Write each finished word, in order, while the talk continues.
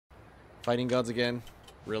Fighting gods again?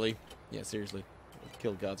 Really? Yeah, seriously.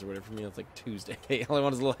 Killed gods or whatever for me. It's like Tuesday. All I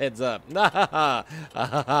want is a little heads up. Nah, ha,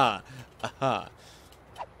 ha.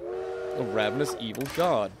 A ravenous evil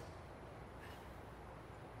god.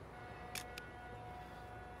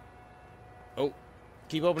 Oh,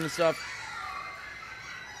 keep opening stuff.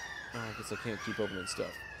 Oh, I guess I can't keep opening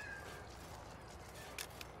stuff.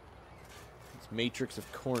 It's matrix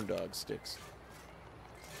of corn dog sticks.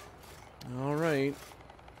 All right.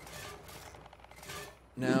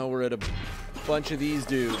 Now we're at a bunch of these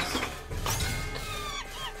dudes.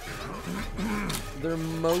 They're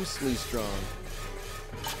mostly strong.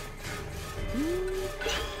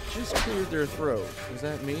 Just cleared their throat. Was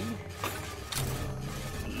that me?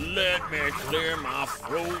 Let me clear my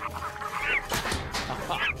throat.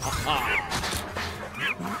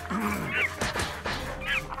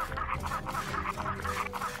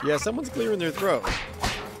 Yeah, someone's clearing their throat.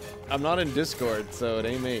 I'm not in Discord, so it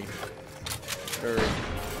ain't me. Or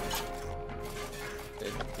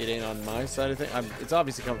it ain't on my side of things. It's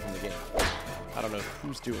obviously coming from the game. I don't know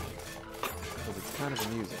who's doing it, because it's kind of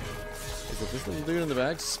amusing. Is it this little dude in the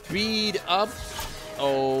back? Speed up!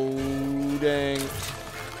 Oh, dang.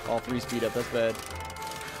 All three speed up, that's bad.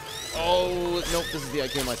 Oh, nope, this is the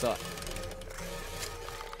item I thought.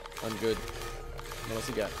 I'm good. What else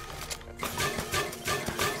you got?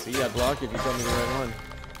 See, I block if you tell me the right one.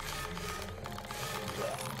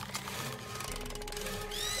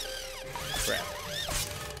 Crap.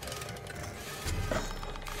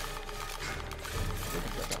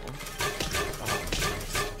 Got that one.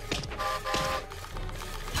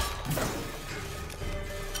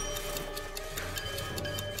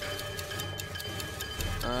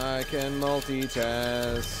 Oh. I can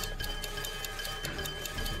multitask.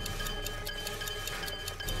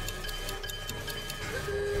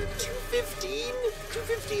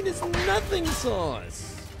 215 is nothing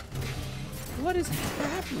sauce. What is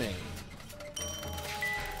happening?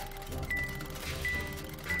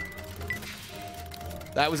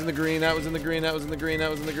 That was in the green, that was in the green, that was in the green, that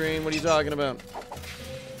was in the green. What are you talking about?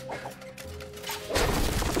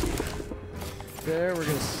 There, we're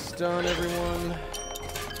gonna stun everyone.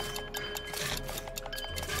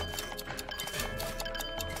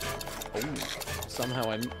 Oh, somehow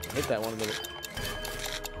I hit that one a little.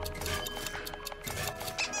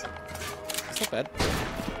 That's not bad.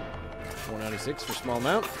 496 for small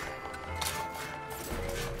amount.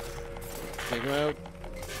 Take him out.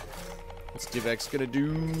 What's Divx gonna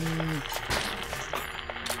do?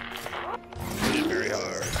 Very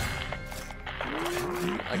hard.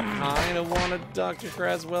 I kind of wanted Dr.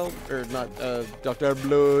 Craswell, or not, Dr.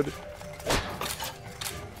 Blood.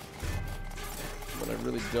 But I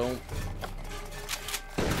really don't.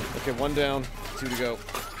 Okay, one down, two to go.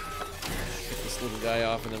 Get this little guy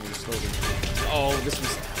off, and then we slowly. Oh, this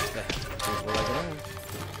was that. Here's where I get on.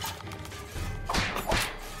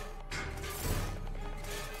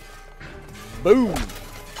 Boom!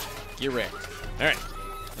 Get wrecked. Alright.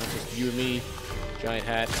 Not just you and me. Giant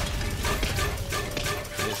hat.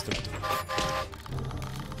 Missed him.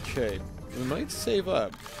 Okay. We might save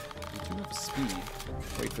up. We do have speed.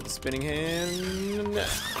 Wait for the spinning hand.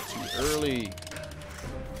 Too early.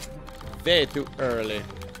 Way too early.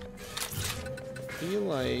 I feel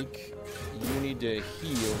like you need to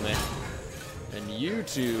heal me. And you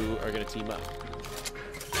two are going to team up.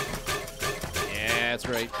 Yeah, that's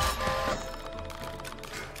right.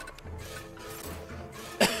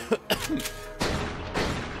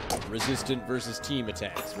 Resistant versus team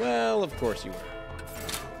attacks. Well, of course you are.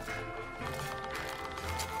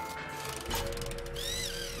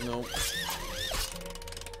 Nope.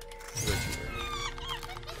 Way too early.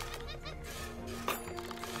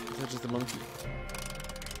 Is that just a monkey?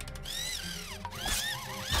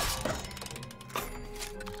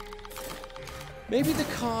 Maybe the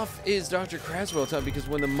cough is Dr. Craswell time, because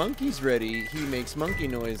when the monkey's ready, he makes monkey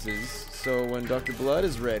noises. So when Dr. Blood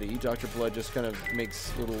is ready, Dr. Blood just kind of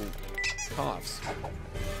makes little coughs.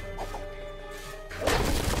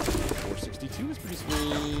 462 is pretty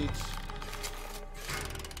sweet.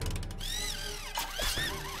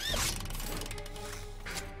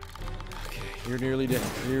 Okay, you're nearly dead.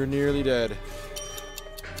 You're nearly dead.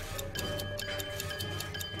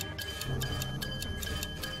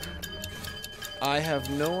 I have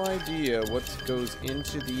no idea what goes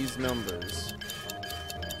into these numbers.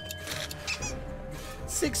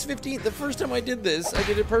 615. The first time I did this, I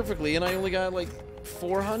did it perfectly, and I only got like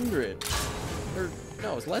 400. Or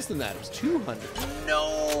no, it was less than that. It was 200.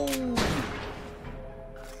 No!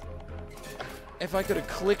 If I could have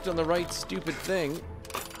clicked on the right stupid thing.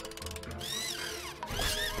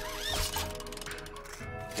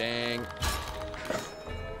 Dang.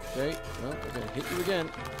 Okay, well, I'm gonna hit you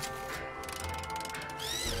again.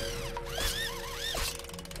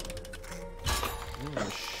 I'm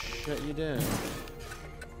gonna shut you down.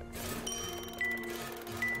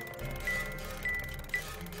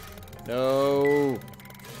 No.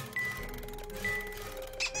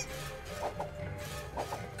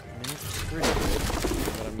 That's pretty good,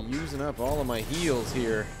 but I'm using up all of my heals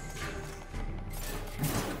here.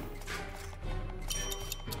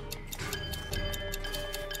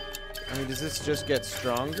 I mean, does this just get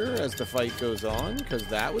stronger as the fight goes on? Because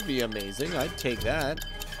that would be amazing. I'd take that.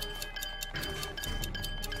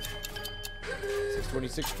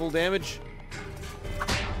 626 full damage.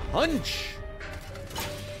 Punch!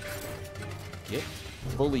 Get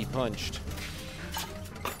fully punched.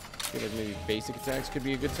 Feel like maybe basic attacks could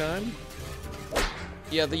be a good time.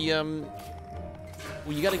 Yeah, the,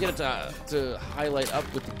 well, you gotta get it to highlight up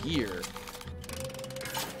with the gear.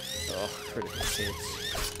 Oh, critical hits.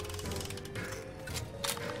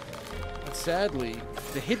 But sadly,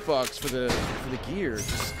 the hitbox for the gear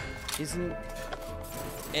just isn't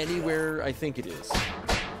anywhere I think it is.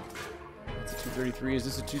 That's a 233. Is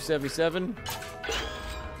this a 277?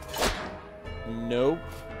 Nope.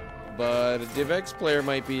 But a DivX player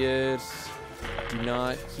might be it. Do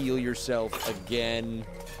not heal yourself again.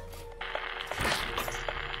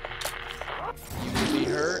 You will be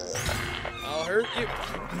hurt. I'll hurt you.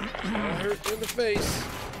 I'll hurt you in the face.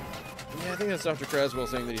 Yeah, I think that's Dr. Craswell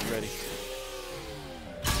saying that he's ready.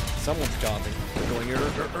 Someone's coughing. Going,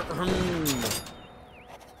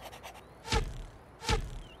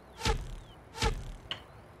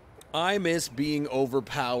 I miss being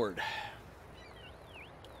overpowered.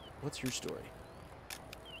 What's your story?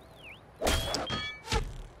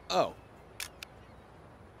 Oh.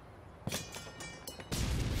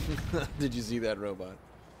 Did you see that robot?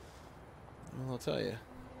 Well, I'll tell you.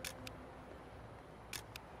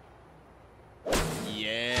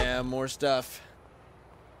 Yeah, more stuff.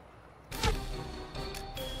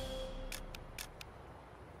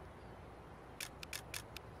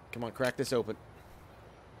 Come on, crack this open.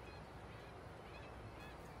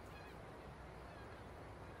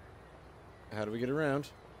 How do we get around?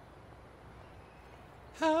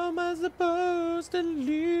 How am I supposed to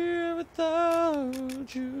live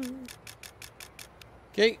without you?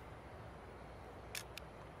 Okay.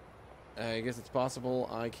 I guess it's possible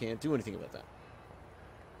I can't do anything about that.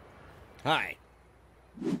 Hi.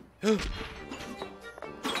 Who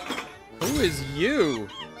is you?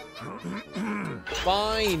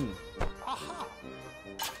 Fine.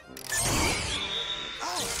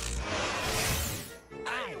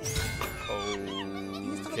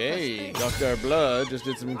 Okay, Dr. Blood just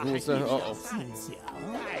did some cool stuff. Uh-oh.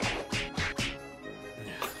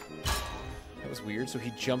 That was weird, so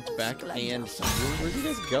he jumped back and... Where's you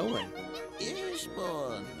guys going?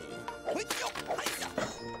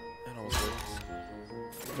 That almost works.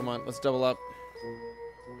 Come on, let's double up.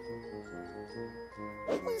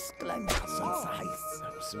 That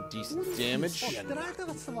was some decent damage.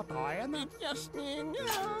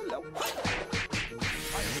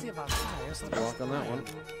 Block on that one.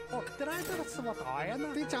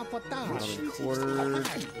 Quarter.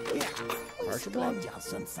 Partial block.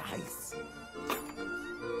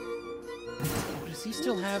 Oh, does he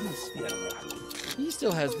still have? He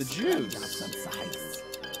still has the juice.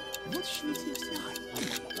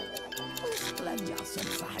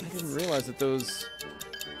 I didn't realize that those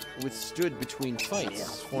withstood between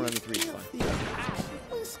fights. 493 is fine.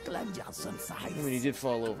 I mean, he did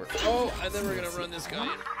fall over. Oh, and then we're gonna run this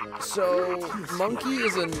guy. So, Monkey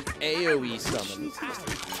is an AoE summon.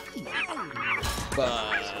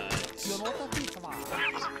 But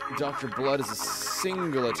Dr. Blood is a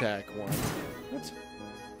single attack one. What?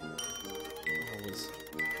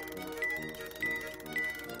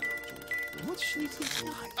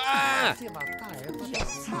 Ah!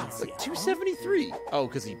 It's like 273. Oh,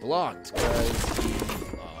 because he blocked.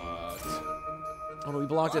 Oh no, we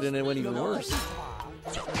blocked it and it went even worse.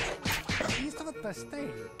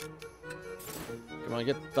 Come on,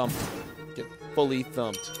 get thumped. Get fully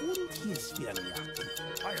thumped.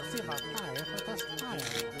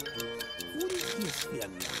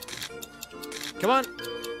 Come on!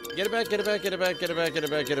 Get it back, get it back, get it back, get it back, get it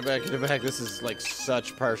back, get it back, get it back. This is like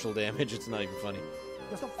such partial damage, it's not even funny.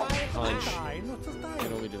 Punch.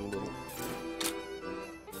 It only did a little.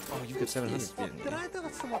 Oh, you get 700.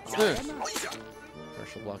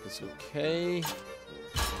 Partial block is okay.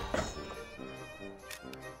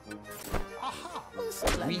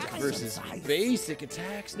 Weak versus basic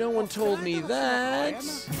attacks. No one told me that.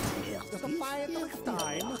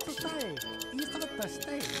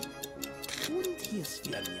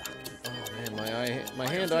 Oh Man, my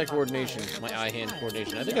hand-eye coordination. My eye-hand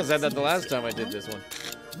coordination. I think I said that the last time I did this one.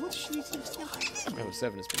 Oh,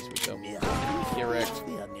 7 is pretty sweet, though. Get wrecked.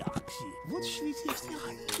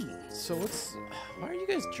 So what's... Why are you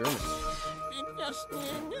guys German?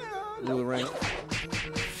 Little rank.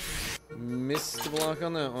 Missed the block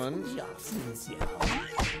on that one.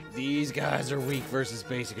 These guys are weak versus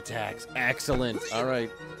basic attacks. Excellent.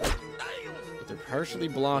 Alright. But they're partially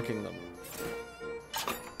blocking them.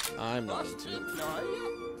 I'm not into.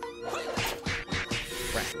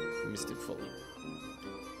 Crap. Missed it fully.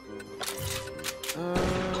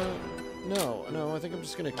 No, I think I'm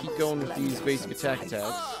just gonna keep going with these basic attacks.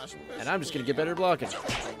 And I'm just gonna get better at blocking.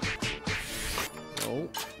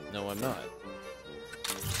 No, I'm not.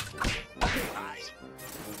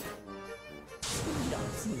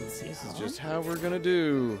 This is just how we're gonna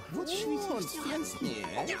do.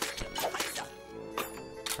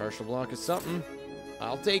 Partial block is something.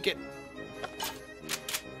 I'll take it.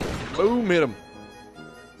 Boom, hit him.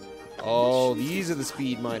 Oh, these are the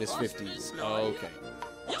speed minus 50s. Okay.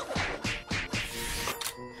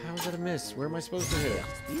 How is that a miss? Where am I supposed to hit it?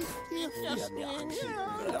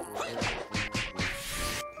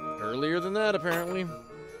 Earlier than that, apparently.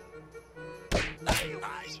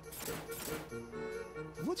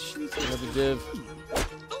 Another div.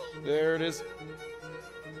 There it is.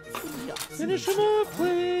 Finish him off,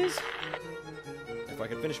 please. If I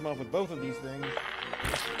could finish him off with both of these things.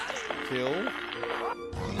 Kill.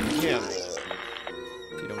 Yeah.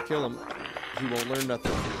 If you don't kill him, he won't learn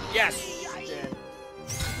nothing. Yes! Dead.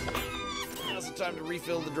 Now's the time to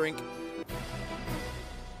refill the drink.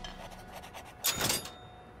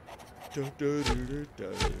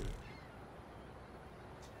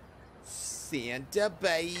 Santa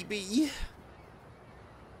baby.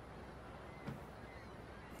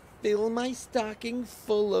 Fill my stocking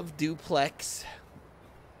full of duplex.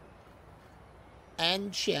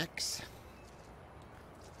 And checks.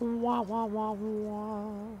 Wah, wah, wah,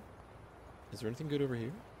 wah. Is there anything good over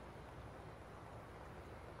here?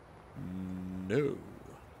 No.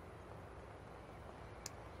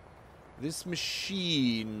 This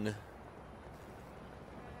machine.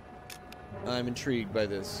 I'm intrigued by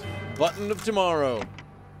this. Button of tomorrow.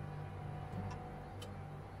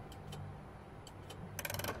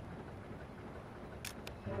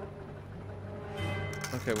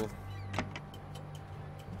 Okay, well.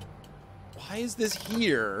 Why is this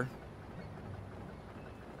here?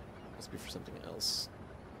 Must be for something else.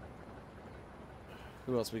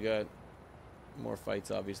 Who else we got? More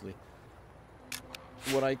fights, obviously.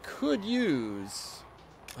 What I could use...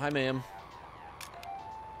 Hi, ma'am.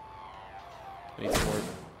 I need some more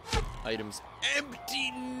items.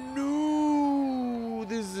 Empty! No!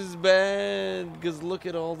 This is bad, because look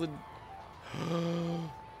at all the...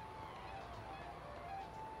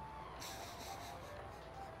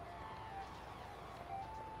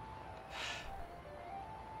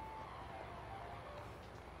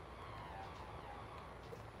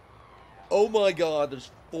 Oh my god, there's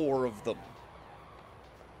 4 of them.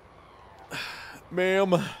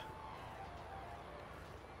 Ma'am.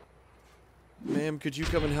 Ma'am, could you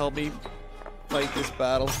come and help me fight this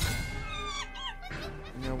battle?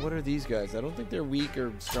 Now, what are these guys? I don't think they're weak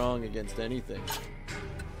or strong against anything.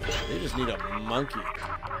 They just need a monkey.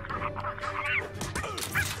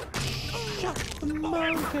 Shut the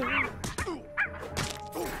monkey.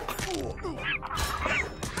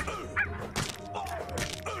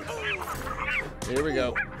 Here we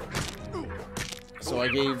go. So I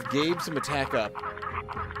gave Gabe some attack up.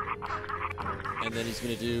 And then he's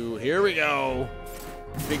gonna do, here we go.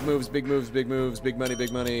 Big moves, big moves, big moves, big money,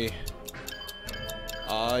 big money.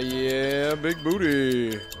 Ah, yeah, big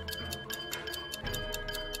booty.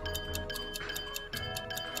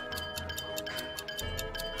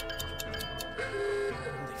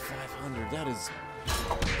 Only 500, that is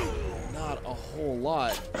not a whole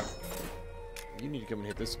lot. You need to come and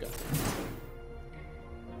hit this guy.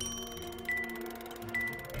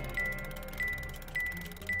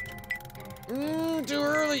 Too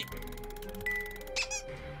early.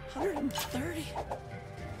 130.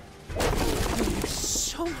 You do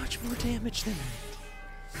so much more damage than me.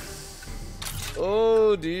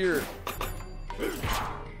 Oh dear.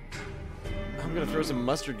 I'm gonna throw some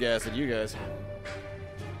mustard gas at you guys.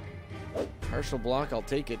 Partial block, I'll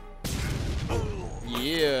take it.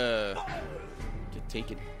 Yeah.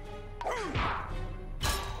 Take it.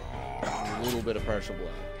 A little bit of partial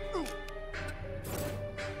block.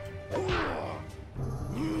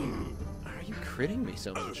 Are you critting me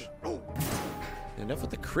so much? Enough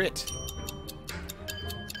with the crit.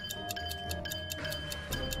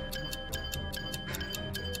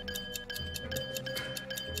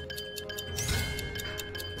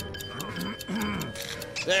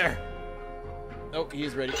 There. Oh,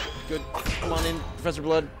 he's ready. Good. Come on in, Professor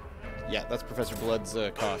Blood. Yeah, that's Professor Blood's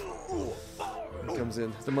cough. He comes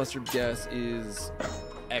in. The mustard gas is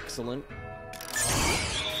excellent.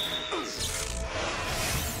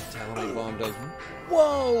 Talonite bomb does.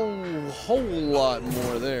 Whoa! Whole lot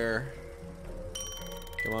more there.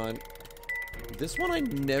 Come on. This one I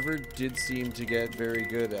never did seem to get very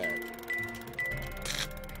good at.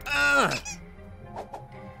 Ah!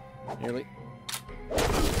 Nearly.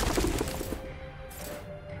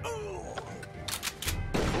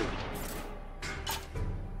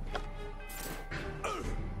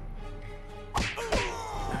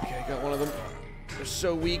 Okay, got one of them. They're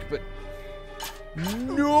so weak, but...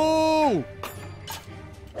 No!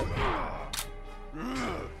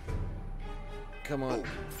 Come on.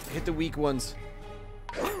 Hit the weak ones.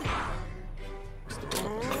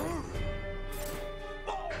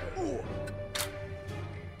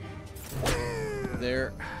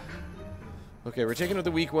 There. Okay, we're taking out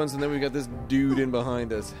the weak ones, and then we got this dude in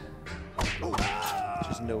behind us.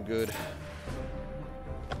 Which is no good.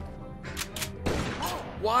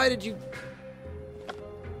 Why did you...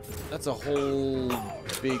 That's a whole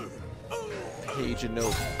big page of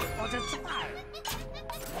notes. Partial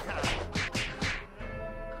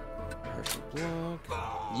block.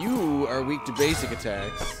 You are weak to basic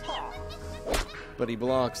attacks. But he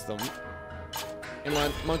blocks them. Come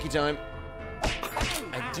on, monkey time.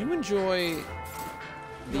 I do enjoy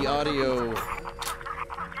the audio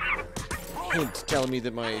hint telling me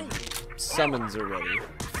that my summons are ready.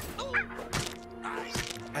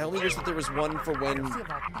 I only wish that there was one for when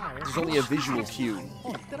there's only a visual cue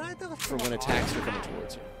for when attacks are coming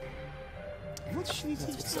towards you. That's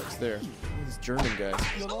what sucks there. These German guys.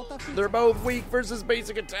 They're both weak versus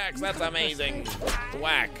basic attacks. That's amazing.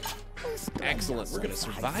 Whack. Excellent. We're gonna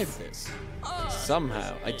survive this.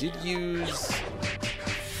 Somehow. I did use...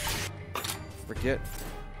 Forget.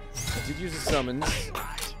 I did use the summons.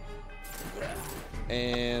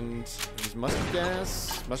 And use mustard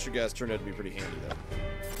gas. Mustard gas turned out to be pretty handy, though.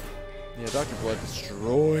 Yeah, Dr. Blood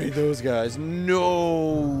destroyed those guys.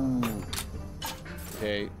 No!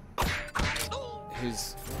 Okay.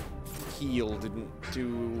 His heal didn't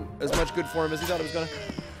do as much good for him as he thought it was gonna.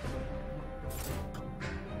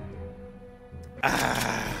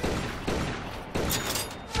 Ah!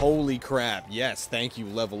 Holy crap. Yes, thank you,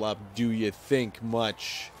 level up. Do you think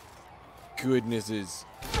much? Goodnesses.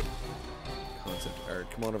 Concept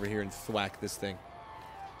art. Come on over here and thwack this thing.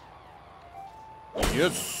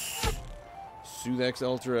 Yes! Soothex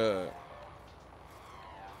Ultra.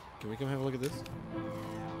 Can we come have a look at this?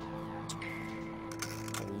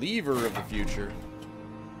 A lever of the future.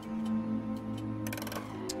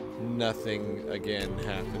 Nothing again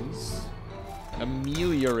happens.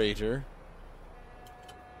 Ameliorator.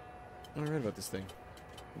 I read about this thing.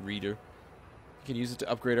 Reader. You can use it to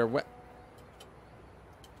upgrade our weapon.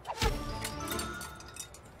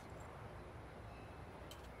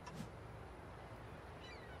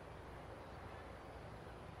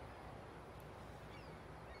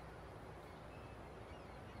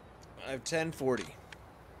 I have 1040.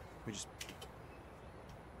 We just...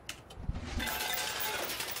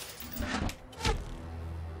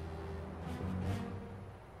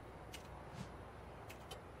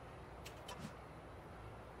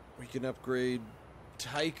 We can upgrade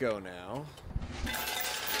Tycho now.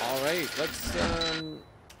 Alright,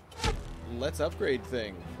 let's upgrade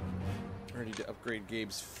thing. I need to upgrade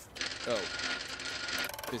Gabe's... Oh.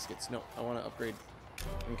 Biscuits. No, I want to upgrade...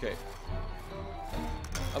 Okay.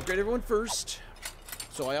 Upgrade everyone first.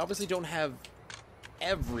 So I obviously don't have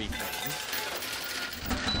everything.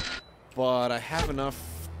 But I have enough...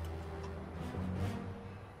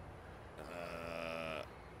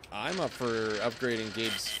 I'm up for upgrading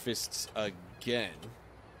Gabe's fists again.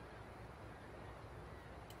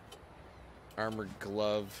 Armored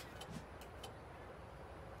glove.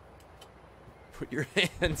 Put your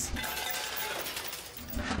hands...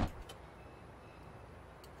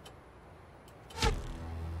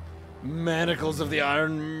 Manacles of the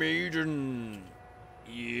Iron Maiden.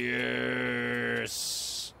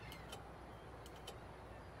 Yes.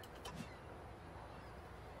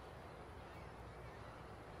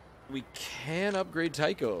 We can upgrade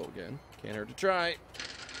Tycho again. Can't hurt to try.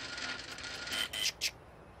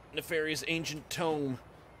 Nefarious Ancient Tome.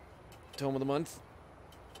 Tome of the Month.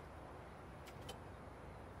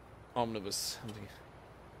 Omnibus.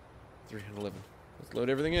 311. Let's load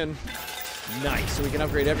everything in. Nice, so we can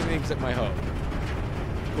upgrade everything except my hoe.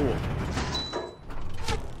 Cool.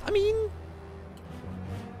 I mean...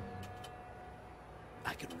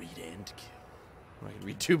 I can read and kill. Or I can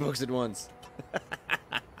read 2 books at once.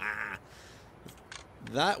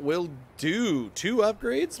 That will do. 2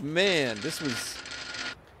 upgrades? Man, this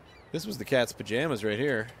was the cat's pajamas right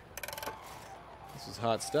here. This is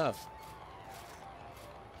hot stuff.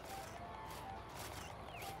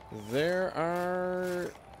 There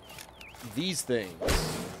are these things.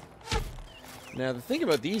 Now, the thing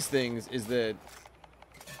about these things is that...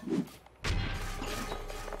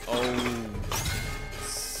 Oh,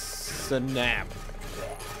 snap.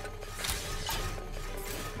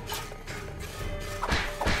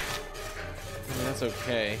 That's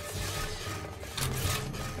okay.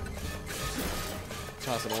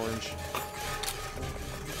 Toss an orange.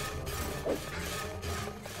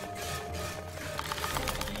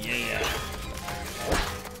 Yeah.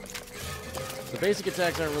 The basic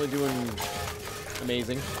attacks aren't really doing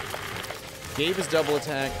amazing. Gabe is double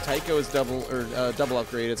attack. Tycho is double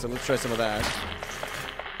upgraded. So let's try some of that.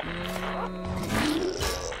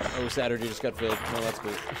 Oh, Saturday just got filled. Oh, that's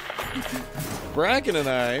cool. Bracken and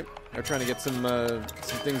I are trying to get some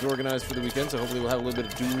things organized for the weekend, so hopefully we'll have a little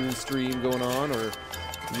bit of dual stream going on, or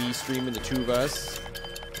me streaming the 2 of us.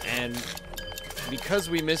 And because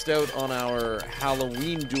we missed out on our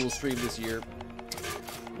Halloween dual stream this year,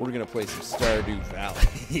 we're gonna play some Stardew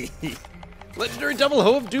Valley. Legendary double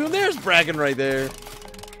hoe of doom. There's Bracken right there.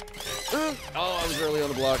 Oh, I was early on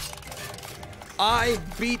the blocks. I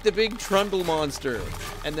beat the big Trundle monster,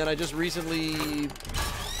 and then I just recently.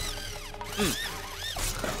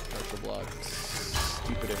 Partial block.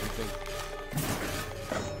 Stupid everything.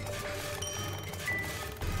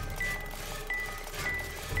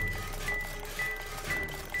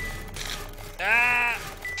 Ah!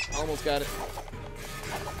 Almost got it.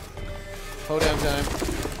 Hoedown time.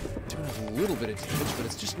 Doing a little bit of damage, but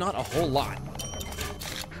it's just not a whole lot.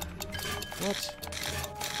 What?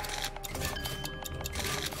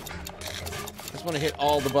 I just want to hit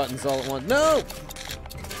all the buttons all at once. No!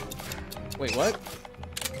 Wait, what?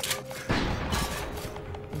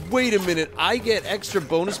 Wait a minute. I get extra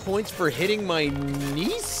bonus points for hitting my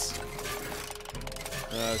niece?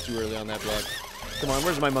 I was too early on that block. Come on,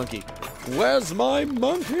 where's my monkey? Where's my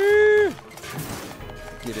monkey?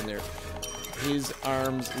 Get in there. His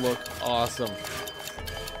arms look awesome.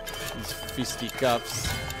 These fisticuffs.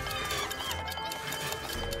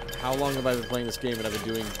 How long have I been playing this game and I've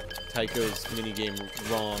been doing Tycho's minigame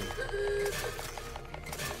wrong?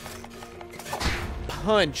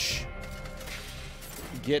 Punch.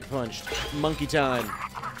 Get punched. Monkey time.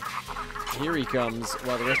 Here he comes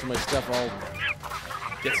while the rest of my stuff all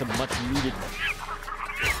gets some much needed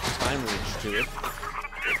time reach to it.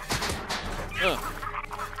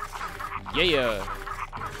 Yeah.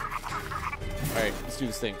 Alright, let's do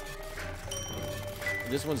this thing.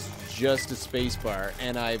 This one's just a spacebar,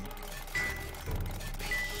 and I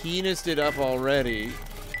penised it up already.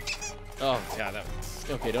 Oh, God, that was...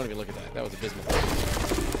 Okay, don't even look at that. That was abysmal.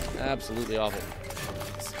 Absolutely awful.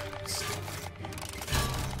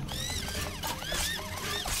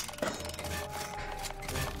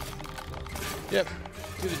 Yep,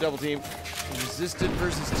 do the double team. Resisted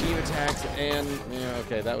versus team attacks, and... Yeah,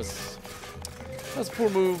 okay, that was a poor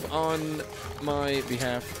move on my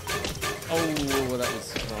behalf. Oh, that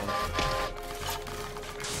was wrong.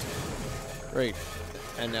 Great.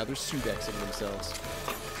 And now they're Sudexing themselves.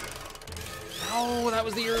 Oh, that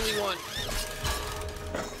was the early one.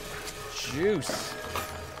 Juice.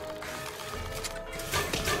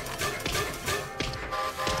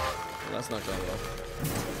 Well, that's not going well.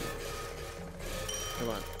 Come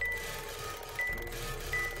on.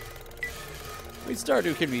 Wait,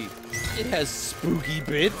 Stardew can be... It has spooky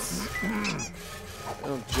bits.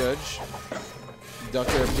 Don't judge.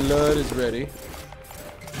 Dr. Blood is ready.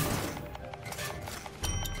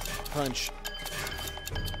 Punch.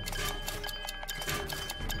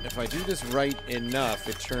 If I do this right enough,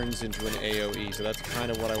 it turns into an AoE, so that's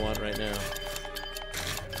kind of what I want right now.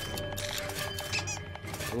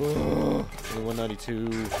 Only 192.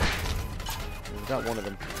 We got one of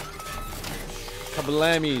them.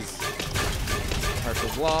 Kablamies. Partial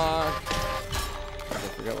block. I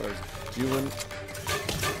forgot what I was doing.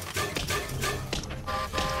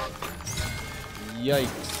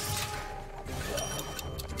 Yikes.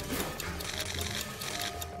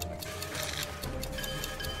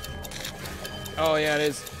 Oh, yeah, it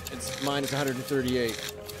is. It's minus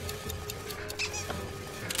 138.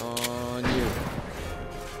 On you.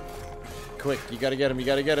 Quick, you gotta get him, you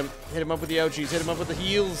gotta get him. Hit him up with the ouchies, hit him up with the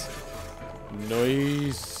heels.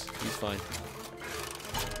 Nice. He's fine.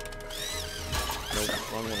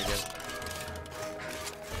 Nope, wrong one again.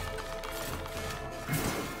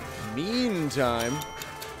 Meantime,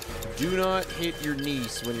 do not hit your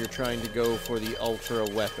niece when you're trying to go for the ultra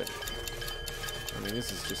weapon. I mean,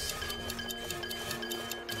 this is just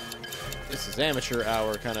This is amateur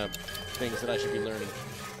hour kind of things that I should be learning.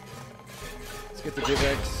 Let's get the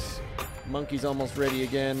DivX. Monkey's almost ready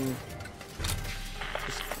again.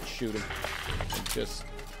 Just shoot him. And just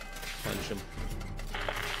punch him.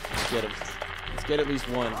 Let's get him. Let's get at least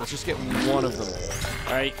one. Let's just get one of them.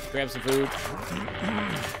 Alright, grab some food.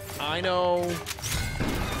 I know.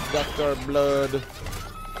 Ducked our blood.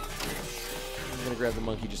 I'm gonna grab the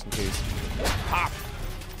monkey just in case. Pop!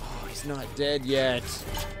 Oh, he's not dead yet.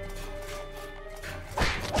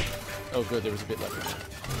 Oh, good, there was a bit left in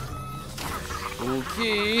there.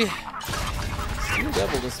 Okay. Steel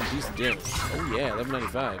Devil does some decent damage. Oh, yeah,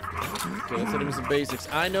 1195. Okay, let's hit him with some basics.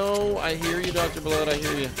 I know, I hear you, Dr. Blood, I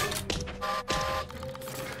hear you.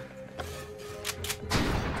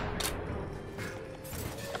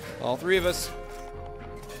 All three of us.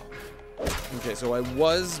 Okay, so I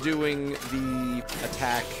was doing the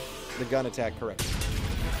attack, the gun attack correctly.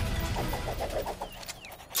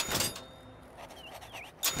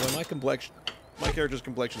 Well, my character's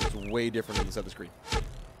complexion is way different than this other screen.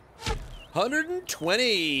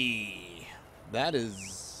 120! That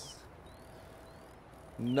is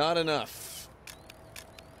not enough.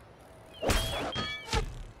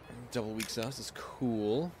 Double weak sauce is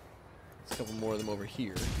cool. There's a couple more of them over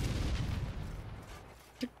here.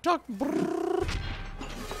 Tick-tock!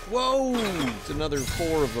 Whoa! It's another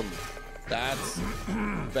 4 of them. That's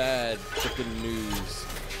bad chicken news.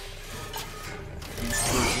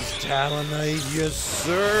 This is Talonite, yes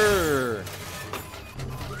sir!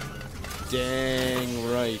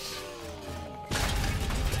 Dang right.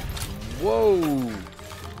 Whoa!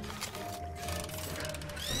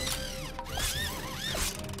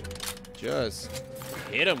 Just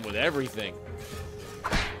hit him with everything.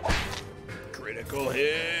 Critical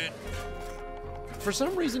hit. For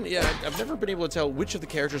some reason, yeah, I've never been able to tell which of the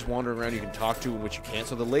characters wandering around you can talk to and which you can't.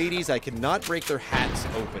 So the ladies, I cannot break their hats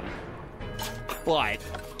open. But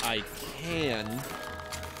I can...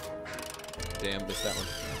 Damn, missed that one.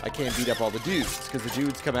 I can't beat up all the dudes, because the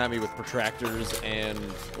dudes come at me with protractors and...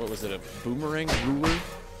 What was it, a boomerang? Ruler?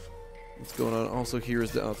 What's going on? Also, here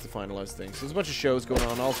is the finalized thing. So there's a bunch of shows going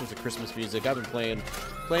on, all sorts of Christmas music. I've been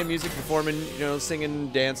playing music, performing, you know, singing,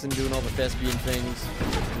 dancing, doing all the thespian things.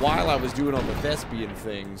 While I was doing all the thespian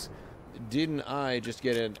things, didn't I just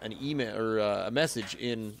get an email or a message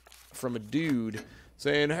in from a dude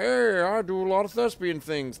saying, "Hey, I do a lot of thespian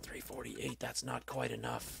things." 348. That's not quite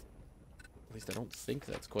enough. At least I don't think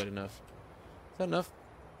that's quite enough. Is that enough?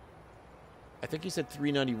 I think he said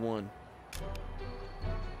 391.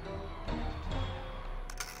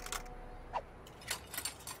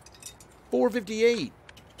 $458.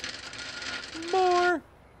 More.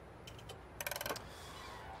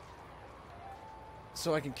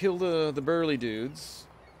 So I can kill the burly dudes.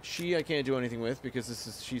 I can't do anything with because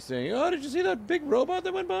she's saying, "Oh, did you see that big robot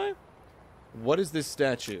that went by?" What is this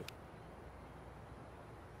statue?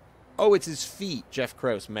 Oh, it's his feet. Jeff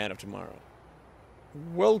Krause, Man of Tomorrow.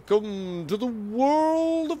 Welcome to the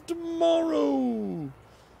world of tomorrow.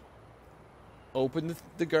 Open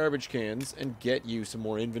the garbage cans and get you some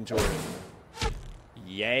more inventory.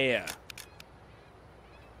 Yeah.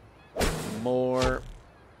 More.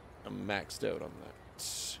 I'm maxed out on that.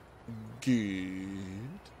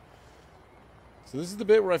 Good. So this is the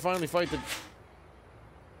bit where I finally fight the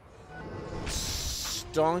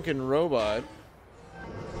stonking robot.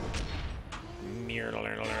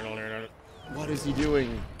 What is he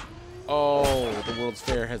doing? Oh, the World's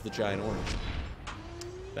Fair has the giant orange.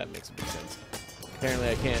 That makes a big sense. Apparently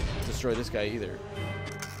I can't destroy this guy either.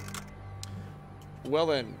 Well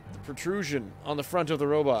then, the protrusion on the front of the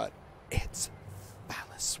robot. It's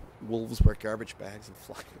phallus. Wolves wear garbage bags and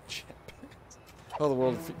fly with jetpacks. Oh, the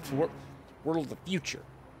world of the future.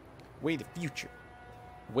 Way the future.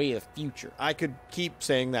 Way of the future. I could keep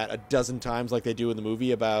saying that a dozen times like they do in the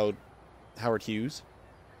movie about Howard Hughes.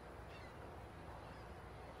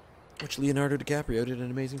 Which Leonardo DiCaprio did an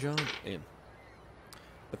amazing job in.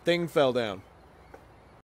 The thing fell down.